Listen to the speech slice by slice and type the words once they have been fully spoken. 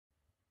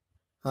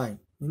Hi,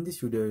 in this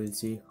video we will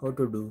see how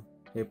to do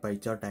a pie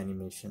chart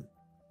animation.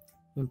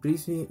 In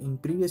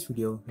previous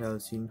video we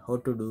have seen how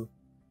to do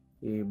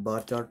a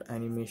bar chart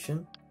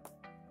animation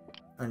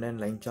and then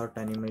line chart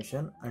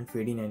animation and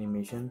fading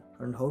animation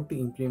and how to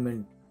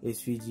implement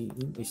SVG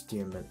in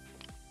HTML.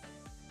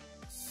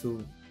 So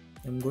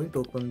I'm going to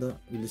open the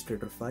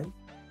Illustrator file.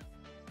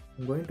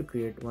 I'm going to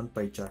create one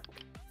pie chart.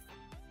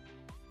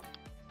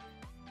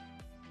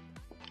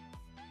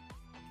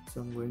 So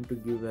I'm going to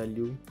give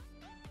value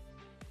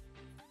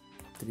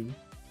 3,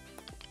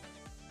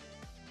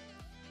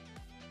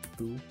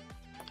 2,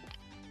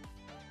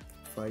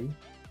 5,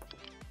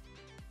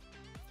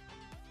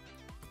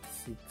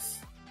 6,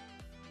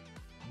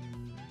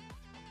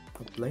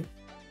 apply,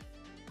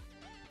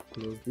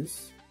 close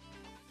this.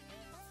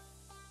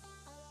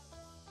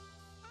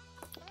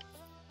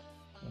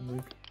 I'm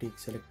going to take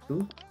select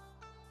 2.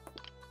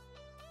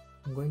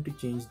 I'm going to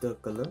change the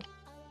color.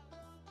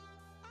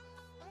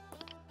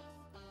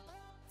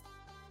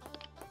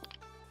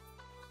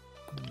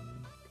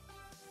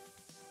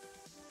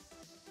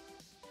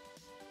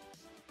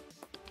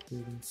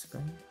 Fading sky.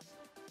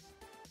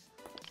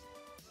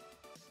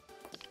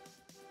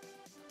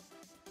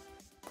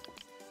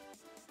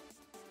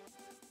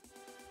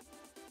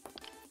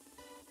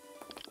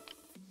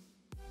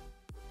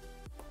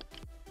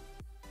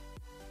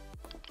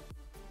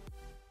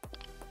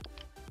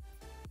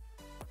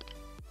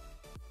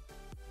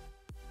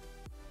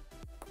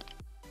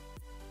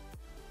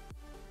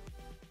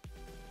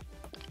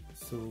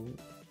 So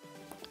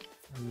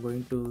I'm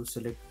going to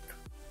select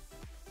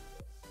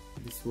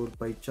this whole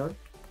pie chart.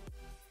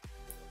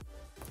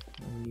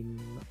 In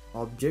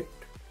object,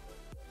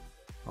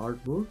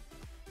 artboard,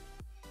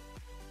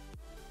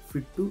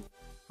 fit to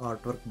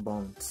artwork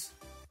bounds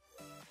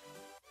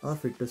or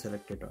fit to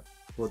selected art,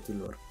 both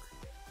will work.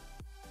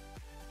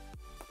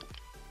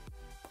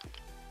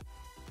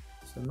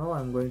 So now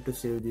I'm going to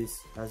save this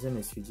as an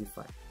SVG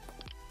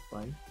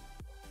file.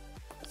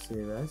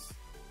 Save as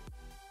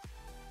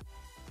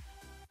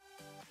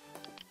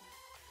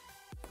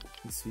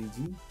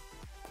SVG.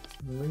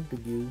 I'm going to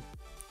give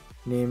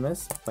name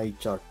as pie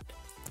chart.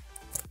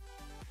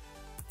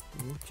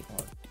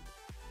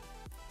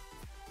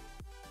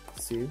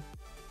 Save.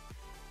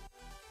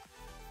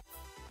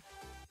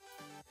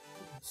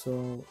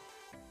 So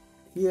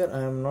here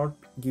I am not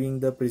giving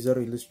the preserve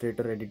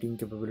Illustrator editing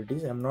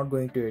capabilities. I am not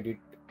going to edit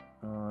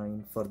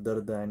in further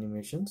the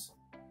animations.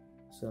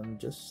 So I'm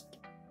just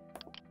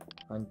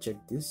uncheck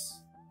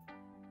this.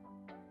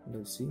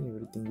 Let's see,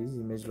 everything is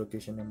image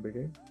location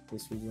embedded,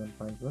 SVG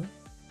 1.1.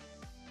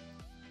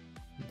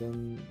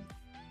 Then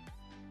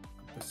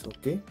press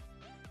OK.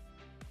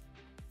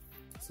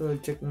 So I'll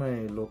check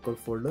my local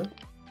folder.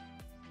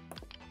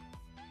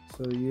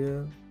 So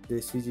here the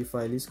SVG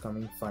file is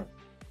coming fine.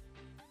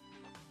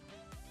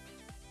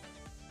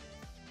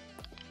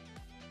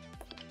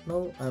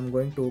 Now I'm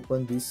going to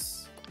open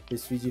this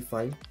SVG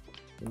file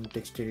in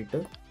text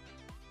editor.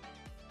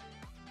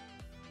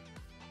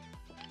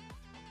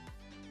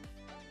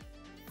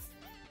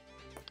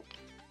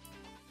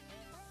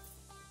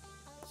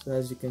 So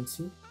as you can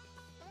see,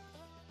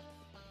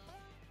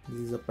 this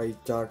is a pie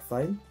chart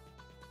file.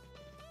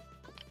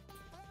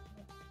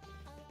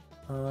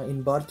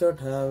 In bar chart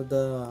have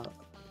the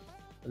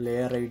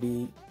layer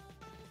ID,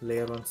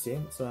 layer 1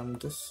 same. So I'm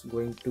just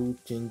going to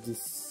change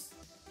this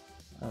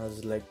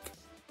as like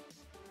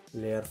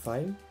layer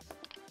 5,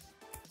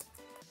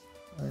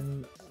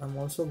 and I'm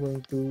also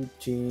going to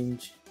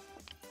change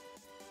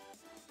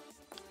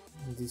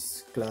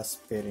this class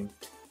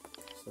parent.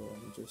 So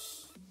I'm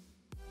just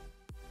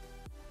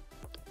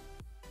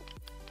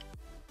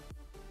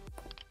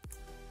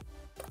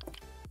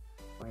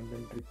find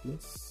and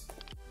replace.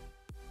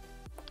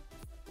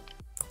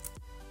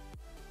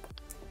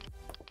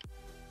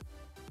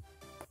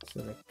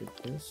 Selected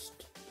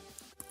test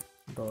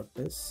dot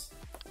s.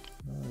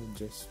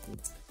 Just put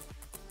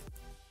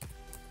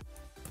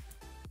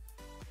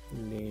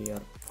layer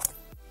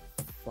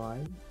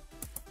 5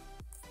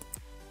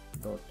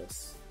 dot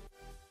s.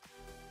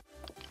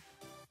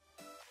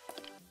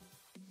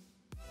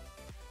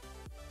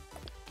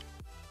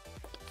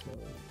 So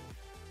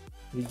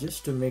we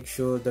just to make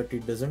sure that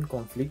it doesn't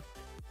conflict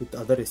with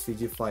other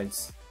SVG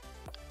files.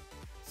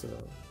 So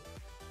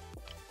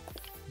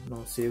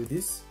now save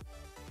this.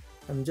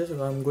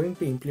 I'm going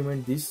to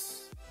implement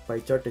this pie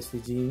chart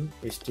SVG in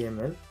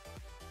HTML.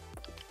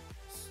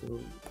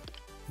 So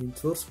in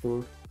source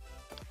code,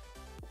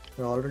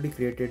 I already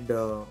created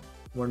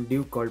one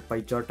div called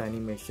pie chart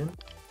animation,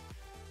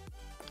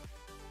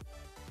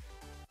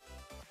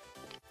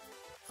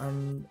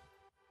 and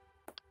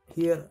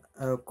here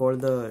I have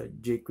called the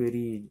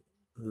Jquery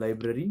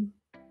library.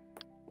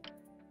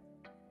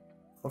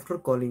 After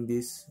calling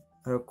this,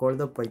 I have called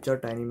the pie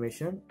chart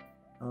animation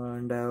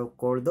and I have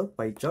called the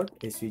pie chart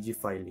SVG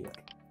file here.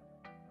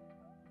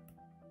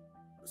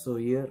 So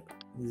here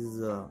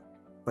is a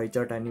pie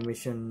chart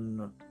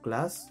animation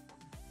class.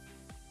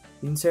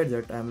 Inside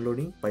that I am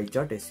loading pie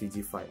chart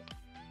SVG file.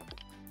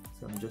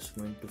 So I'm just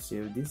going to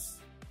save this.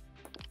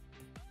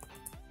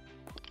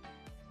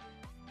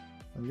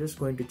 I'm just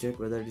going to check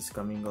whether it is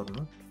coming or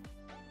not.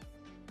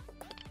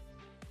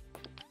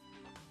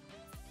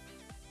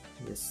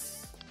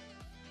 Yes,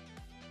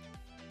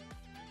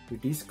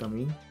 it is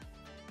coming,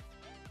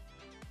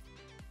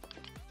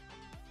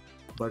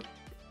 but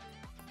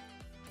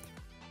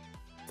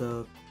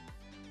the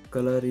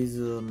color is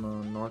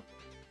not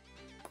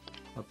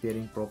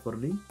appearing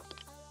properly.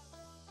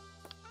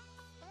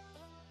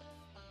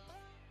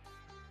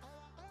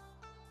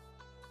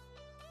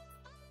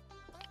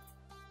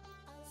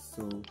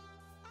 So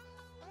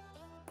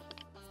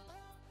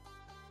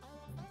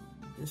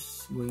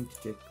just going to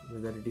check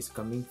whether it is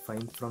coming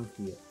fine from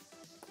here.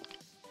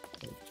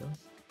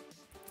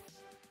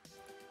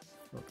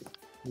 Okay,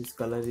 this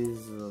color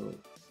is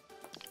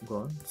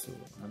gone, so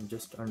I'm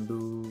just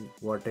undo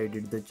what I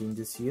did the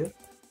changes here.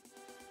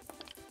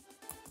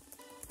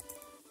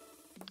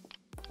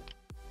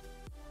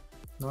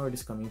 Now it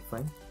is coming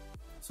fine,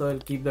 so I'll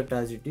keep that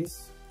as it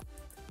is.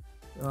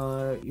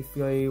 If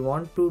I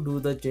want to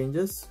do the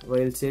changes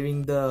while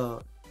saving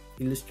the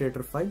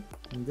Illustrator file,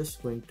 I'm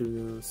just going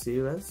to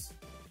save as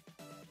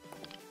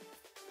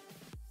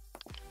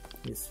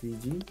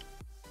SVG.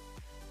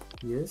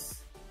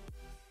 Yes,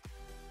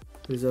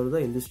 preserve the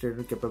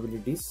Illustrator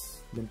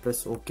capabilities, then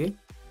press OK.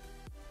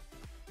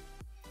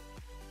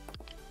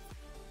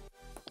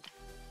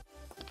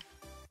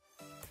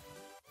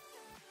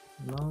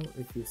 Now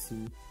if you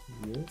see,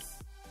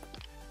 yes,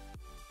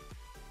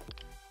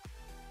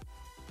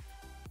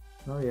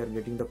 now we are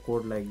getting the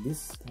code like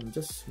this. I'm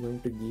just going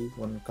to give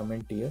one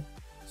comment here,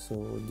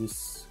 so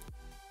this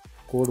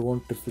code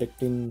won't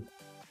reflect in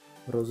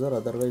browser,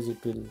 otherwise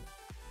it will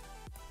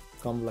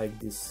come like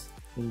this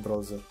in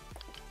browser.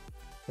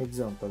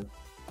 Example,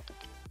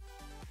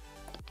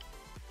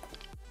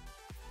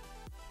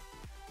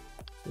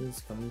 so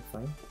it's coming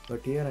fine,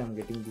 but here I am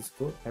getting this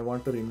code. I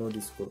want to remove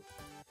this code,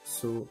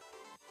 so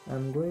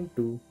I'm going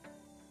to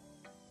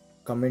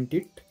comment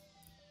it,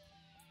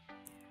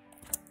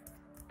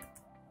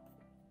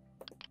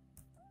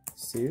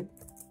 save,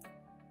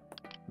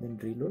 then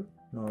reload.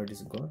 Now it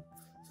is gone.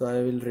 So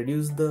I will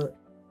reduce the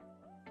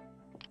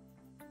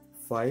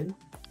file,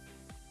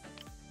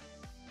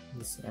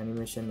 this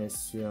animation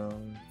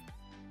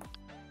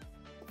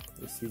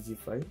SVG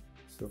file.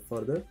 So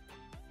for the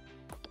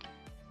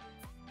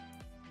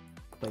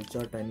pie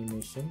chart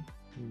animation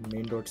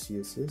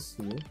main.css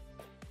here,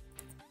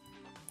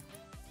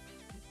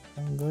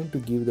 I'm going to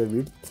give the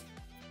width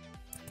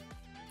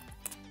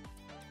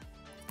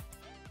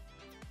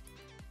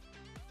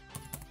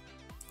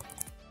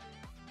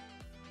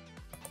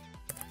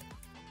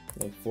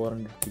like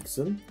 400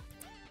 pixel.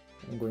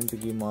 I'm going to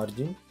give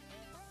margin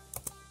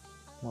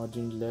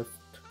left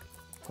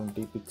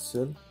 20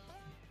 pixel,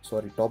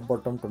 sorry, top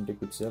bottom 20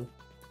 pixel,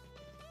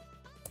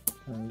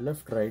 and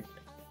left right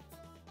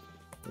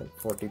like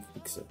 40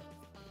 pixel.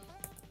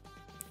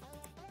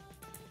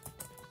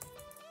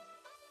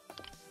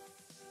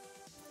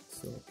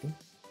 So okay,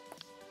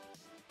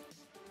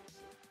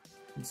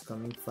 it's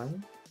coming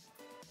fine.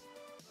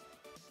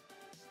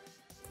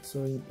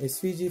 So in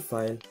SVG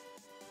file,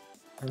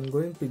 I'm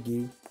going to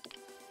give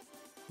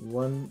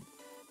one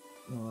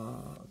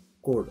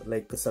code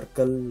like a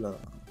circle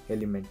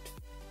element.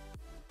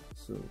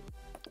 So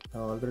I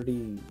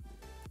already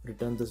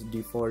returned this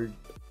default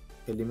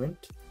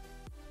element.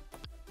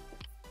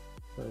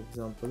 For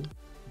example,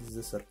 this is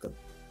a circle.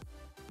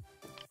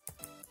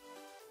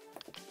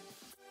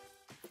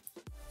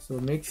 So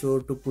make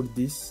sure to put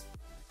this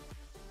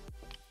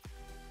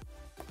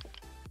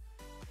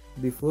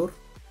before,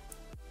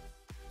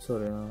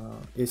 sorry,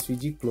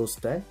 SVG close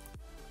tag,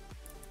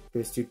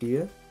 paste it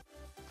here,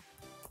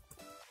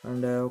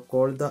 and I have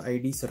called the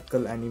ID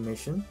circle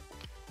animation.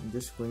 I'm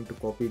just going to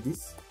copy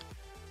this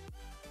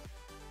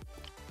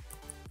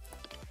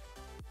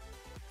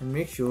and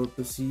make sure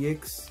to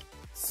CX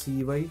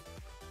CY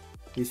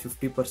is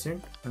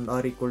 50% and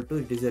R equal to,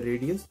 it is a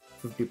radius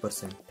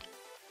 50%.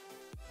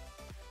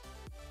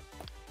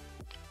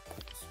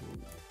 So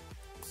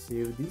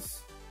save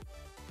this,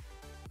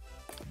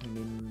 and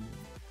in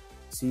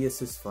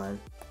CSS file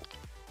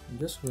I'm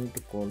just going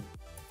to call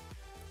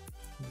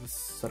this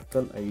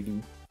circle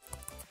ID,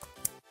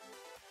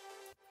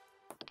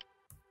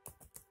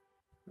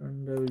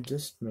 and I will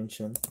just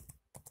mention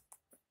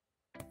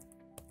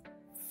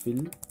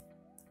fill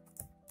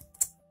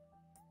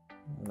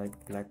like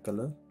black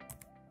color,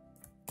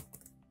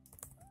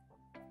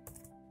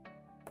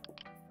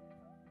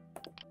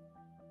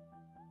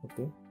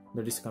 okay,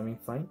 that is coming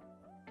fine.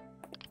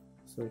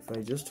 So if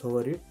I just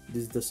hover it,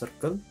 this is the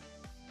circle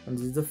and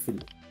this is the fill.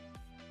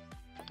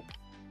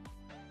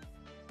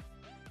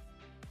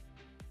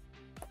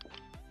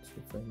 So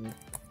if I make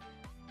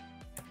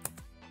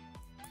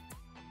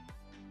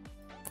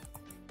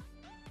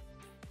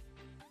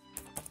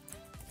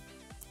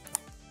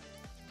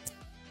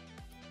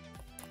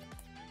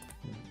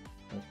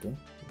okay,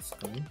 it's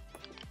coming.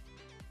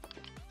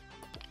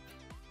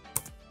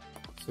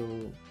 So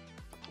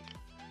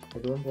I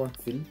don't want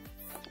fill,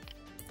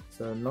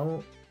 so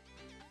now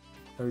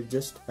I will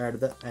just add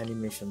the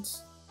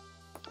animations.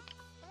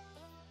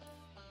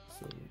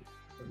 So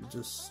I'll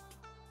just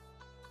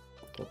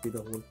copy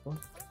the whole part.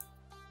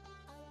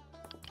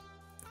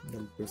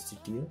 I'll paste it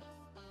here.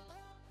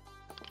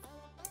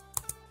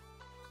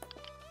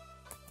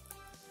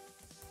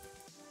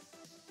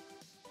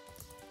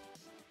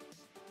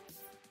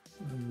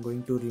 I'm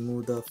going to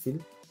remove the fill.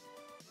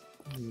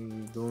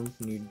 We don't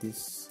need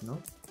this now.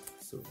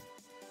 So,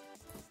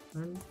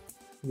 and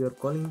we are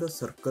calling the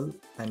circle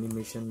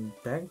animation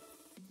tag.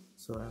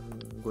 So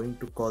I'm going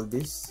to call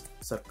this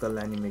circle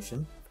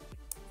animation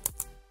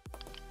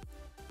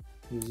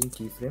using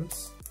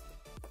keyframes.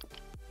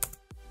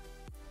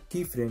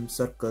 Keyframe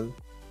circle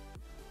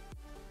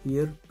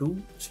here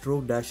to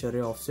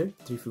stroke-dasharray offset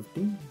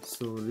 315.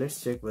 So let's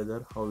check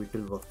whether how it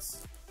will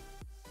works.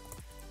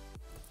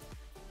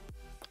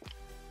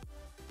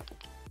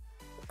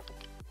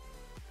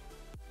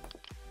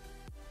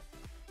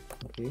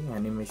 Okay,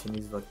 animation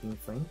is working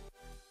fine.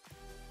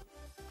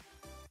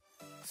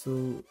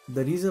 So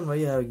the reason why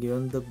I have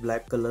given the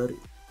black color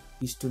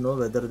is to know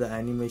whether the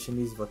animation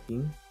is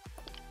working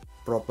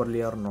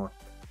properly or not.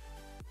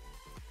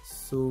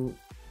 So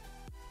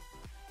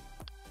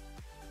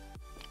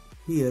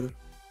here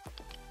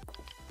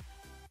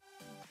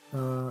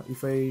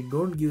if I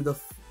don't give the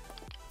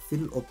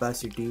fill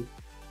opacity,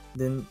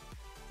 then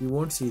you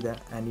won't see the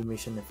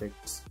animation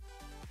effects.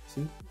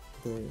 See,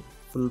 the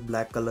full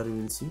black color you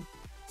will see.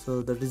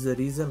 So that is the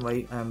reason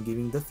why I am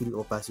giving the fill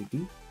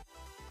opacity.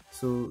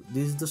 So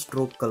this is the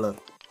stroke color.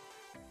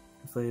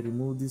 If I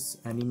remove this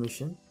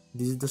animation,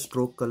 this is the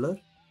stroke color.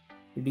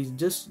 It is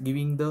just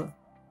giving the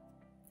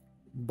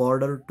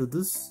border to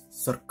this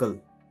circle,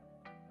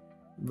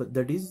 but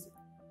that is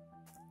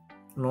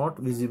not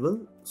visible.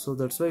 So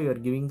that's why we are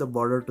giving the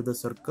border to the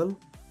circle,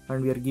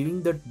 and we are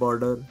giving that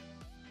border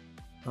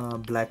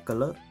black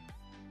color.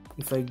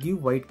 If I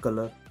give white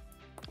color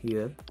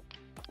here,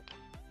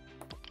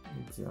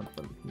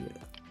 example here,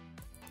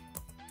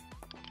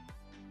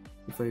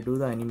 if I do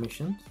the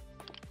animations,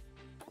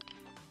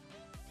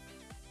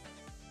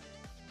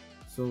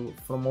 so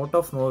from out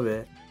of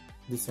nowhere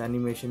this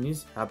animation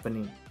is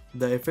happening.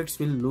 The effects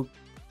will look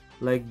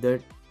like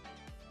that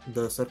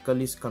the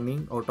circle is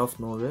coming out of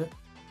nowhere.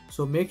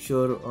 So make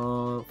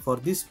sure for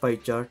this pie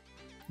chart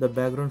the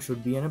background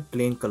should be in a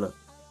plain color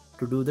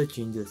to do the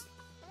changes.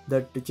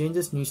 That the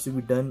changes needs to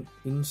be done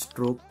in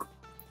stroke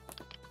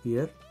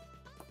here.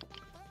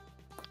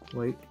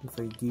 White, if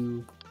I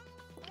give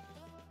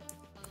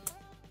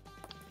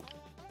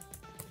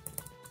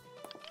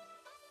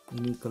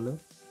any color,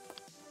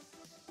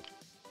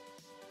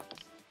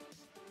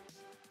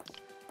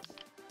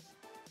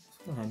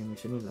 so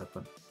animation will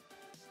happen.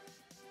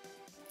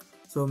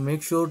 So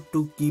make sure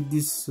to keep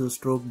this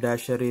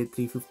stroke-dasharray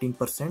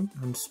 315%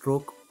 and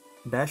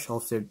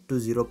stroke-dashoffset to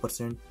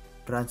 0%,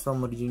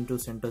 transform origin to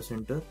center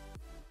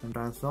and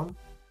transform.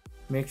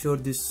 Make sure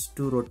this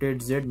to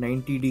rotate Z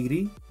 90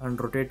 degree and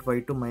rotate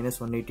Y to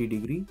minus 180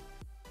 degree.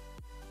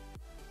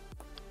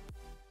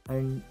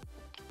 And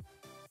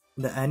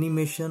the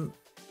animation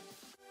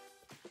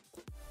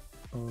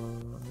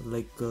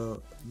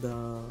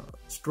the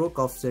stroke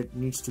offset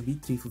needs to be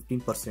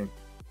 315%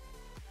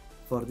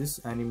 for this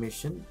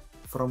animation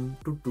from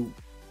to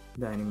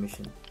the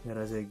animation,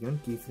 whereas I given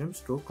keyframe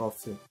stroke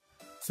offset.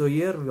 So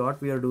here what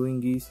we are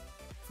doing is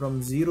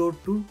from 0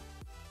 to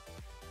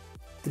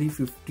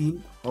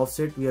 315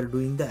 offset we are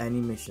doing the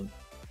animation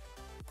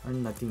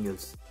and nothing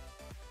else.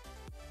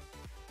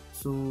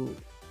 So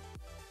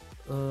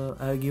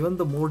I have given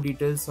the more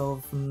details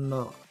of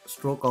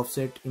stroke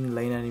offset in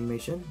line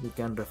animation. You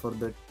can refer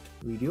that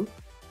video.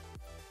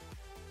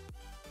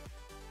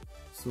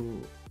 So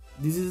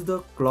this is the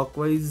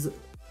clockwise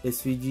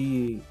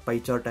SVG pie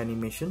chart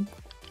animation.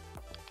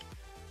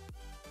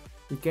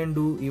 You can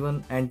do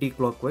even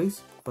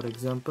anti-clockwise. For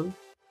example,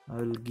 I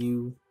will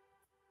give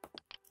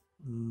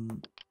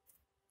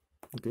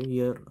okay,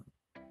 here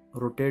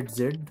rotate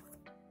Z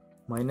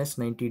minus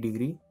 90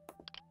 degree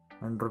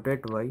and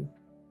rotate Y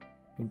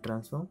in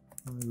transform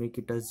and make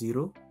it as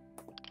 0.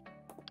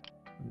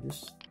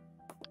 This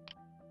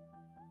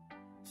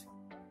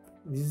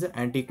is the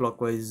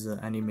anti-clockwise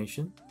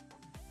animation.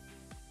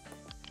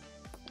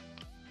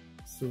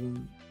 So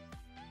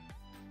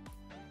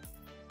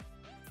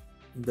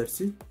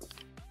that's it.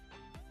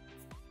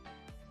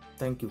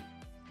 Thank you.